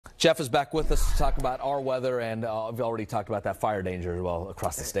Jeff is back with us to talk about our weather, and we've already talked about that fire danger as well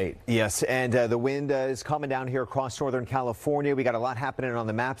across the state. Yes, and the wind is coming down here across Northern California. We got a lot happening on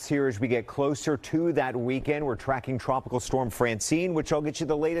the maps here as we get closer to that weekend. We're tracking Tropical Storm Francine, which I'll get you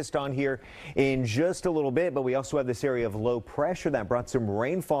the latest on here in just a little bit. But we also have this area of low pressure that brought some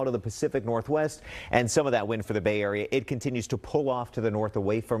rainfall to the Pacific Northwest and some of that wind for the Bay Area. It continues to pull off to the north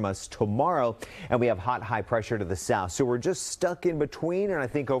away from us tomorrow, and we have hot high pressure to the south. So we're just stuck in between, and I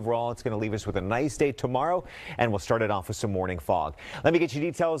think overall it's going to leave us with a nice day tomorrow, and we'll start it off with some morning fog. Let me get you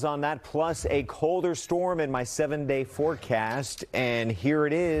details on that, plus a colder storm in my 7-day forecast. And here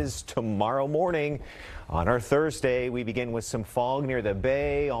it is tomorrow morning. On our Thursday, we begin with some fog near the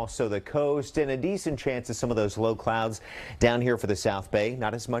bay, also the coast, and a decent chance of some of those low clouds down here for the South Bay,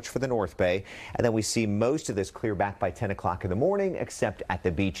 not as much for the North Bay. And then we see most of this clear back by 10 o'clock in the morning, except at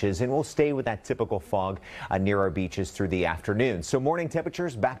the beaches. And we'll stay with that typical fog near our beaches through the afternoon. So morning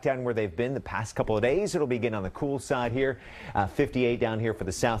temperatures back down where they've been the past couple of days. It'll begin on the cool side here. 58 down here for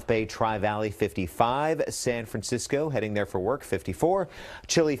the South Bay, Tri-Valley 55, San Francisco heading there for work 54,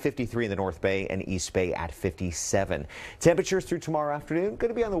 chilly 53 in the North Bay and East Bay at 57. Temperatures through tomorrow afternoon going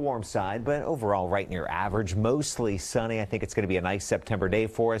to be on the warm side, but overall right near average, mostly sunny. I think it's going to be a nice September day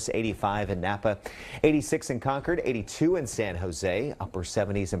for us. 85 in Napa, 86 in Concord, 82 in San Jose, upper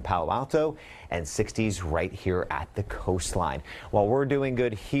 70s in Palo Alto, and 60s right here at the coastline. While we're doing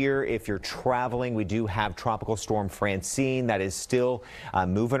good here, if you're traveling, we do have Tropical Storm Francine that is still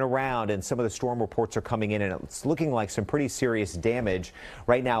moving around, and some of the storm reports are coming in, and it's looking like some pretty serious damage.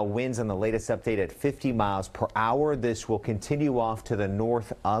 Right now, winds on the latest update at 50 miles per hour. This will continue off to the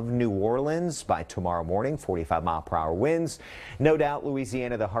north of New Orleans by tomorrow morning, 45-mile-per-hour winds. No doubt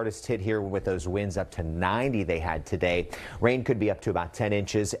Louisiana the hardest hit here with those winds up to 90 they had today. Rain could be up to about 10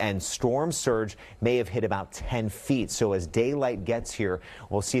 inches, and storm surge may have hit about 10 feet. So as daylight gets here,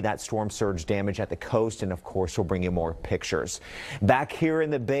 we'll see that storm surge damage at the coast, and of course we'll bring you more pictures. Back here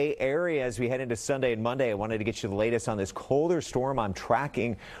in the Bay Area as we head into Sunday and Monday, I wanted to get you the latest on this colder storm I'm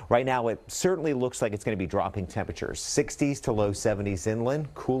tracking. Right now it certainly looks like it's going to be dropping temperatures, 60s to low 70s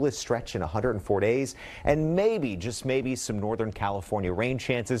inland, coolest stretch in 104 days, and maybe, just maybe, some Northern California rain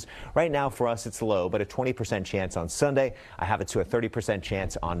chances. Right now for us it's low, but a 20% chance on Sunday. I have it to a 30%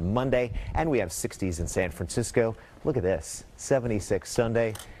 chance on Monday, and we have 60s in San Francisco. Look at this, 76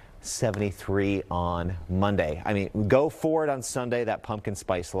 Sunday, 73 on Monday. I mean, go for it on Sunday, that pumpkin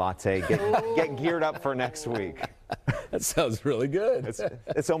spice latte. Get geared up for next week. That sounds really good.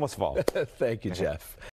 It's almost fall. Thank you, Jeff.